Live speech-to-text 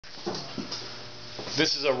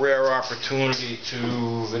This is a rare opportunity to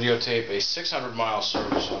videotape a 600-mile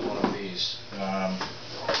service on one of these. I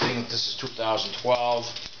think this is 2012,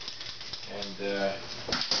 and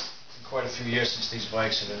quite a few years since these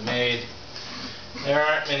bikes have been made. There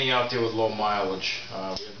aren't many out there with low mileage. We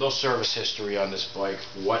have no service history on this bike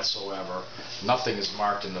whatsoever. Nothing is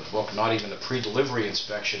marked in the book, not even the pre-delivery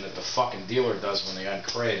inspection that the fucking dealer does when they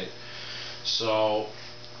uncrate it. So,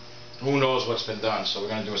 who knows what's been done. So we're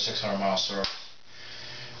going to do a 600-mile service.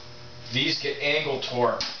 These get angle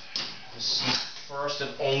torque. This is the first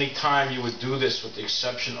and only time you would do this, with the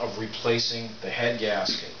exception of replacing the head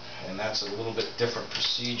gasket. And that's a little bit different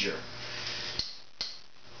procedure.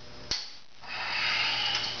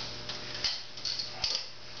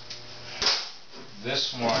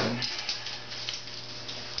 This one,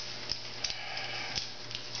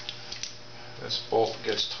 this bolt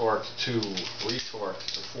gets torqued to retorqued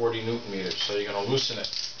to 40 Newton meters. So you're going to loosen it,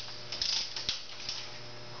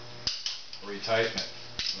 retighten it,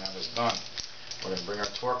 and that is done. We're going to bring our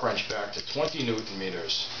torque wrench back to 20 Newton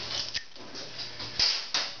meters.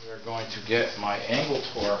 We're going to get my angle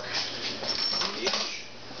torque gauge.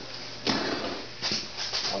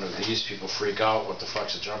 One of these, people freak out. What the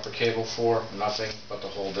fuck's a jumper cable for? Nothing but to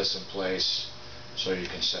hold this in place so you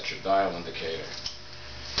can set your dial indicator.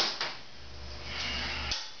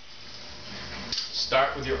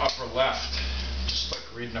 Start with your upper left, just like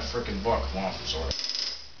reading a freaking book. Well, sort of.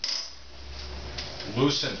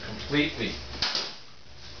 Loosen completely.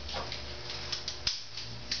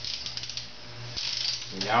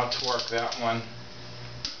 We now torque that one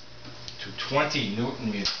to 20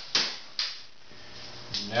 Newton meters.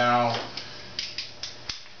 Now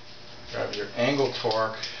grab your angle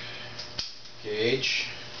torque gauge,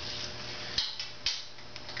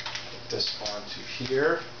 put this onto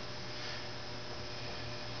here,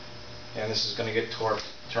 and this is going to get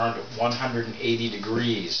turned at 180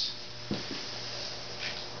 degrees.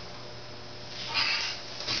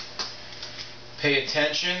 Pay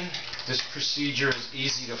attention. This procedure is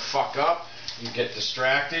easy to fuck up. You get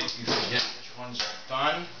distracted, you forget which ones are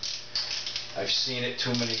done. I've seen it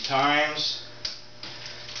too many times.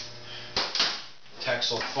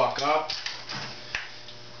 Techs will fuck up.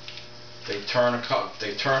 They turn at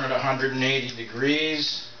 180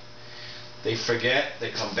 degrees. They forget. They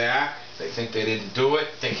come back. They think they didn't do it.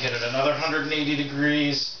 They hit it another 180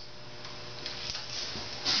 degrees.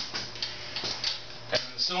 And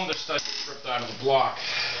the cylinder stud gets ripped out of the block.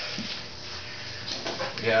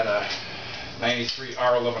 We had a 93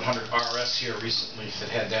 R1100 RS here recently that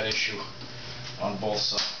had that issue on both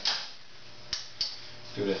sides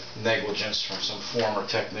due to negligence from some former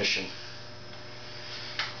technician.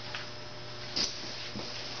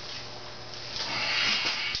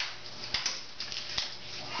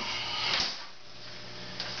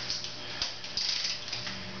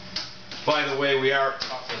 By the way, we are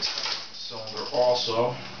up in the cylinder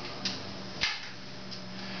also.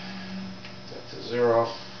 Set to 0.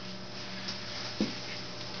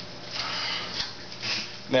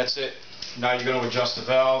 And that's it. Now you're going to adjust the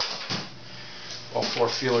valve, all 4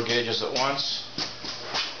 feeler gauges at once.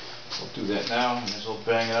 We'll do that now. Might as well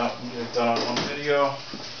bang it out and get it done on one video.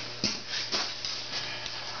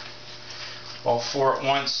 All 4 at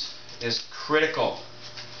once is critical.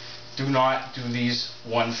 Do not do these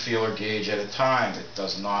 1 feeler gauge at a time. It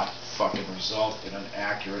does not fucking result in an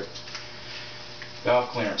accurate valve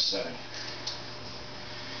clearance setting.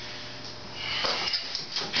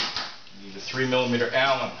 You need a 3mm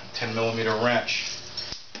Allen, 10mm wrench.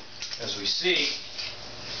 As we see,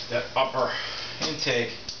 that upper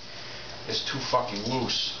intake is too fucking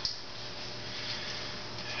loose.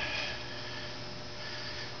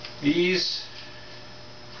 These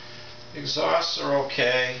exhausts are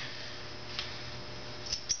okay.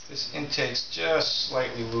 This intake's just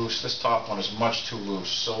slightly loose. This top one is much too loose.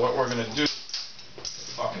 So what we're going to do to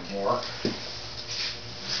fucking work,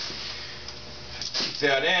 keep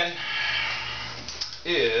that in,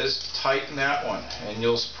 is tighten that one. And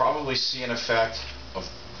you'll probably see an effect of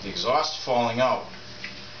the exhaust falling out.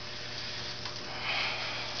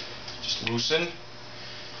 Just loosen,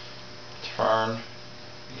 turn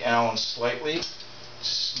the Allen slightly,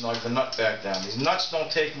 snug the nut back down. These nuts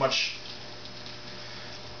don't take much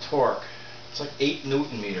torque. It's like 8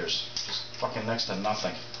 Newton meters, just fucking next to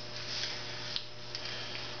nothing.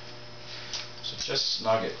 So just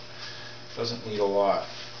snug it. Doesn't need a lot.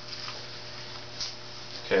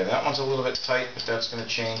 Okay, that one's a little bit tight, but that's going to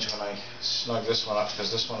change when I snug this one up,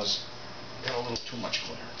 because this one has got a little too much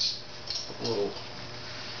clearance. A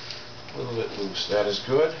little bit loose. That is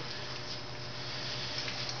good.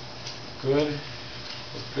 Good.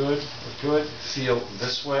 We're good. We're good. Feel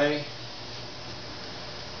this way.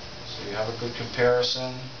 So you have a good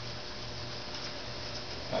comparison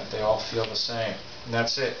that they all feel the same. And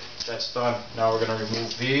that's it. That's done. Now we're going to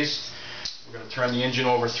remove these. We're going to turn the engine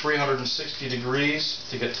over 360 degrees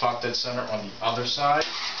to get top dead center on the other side.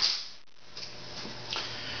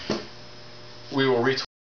 We will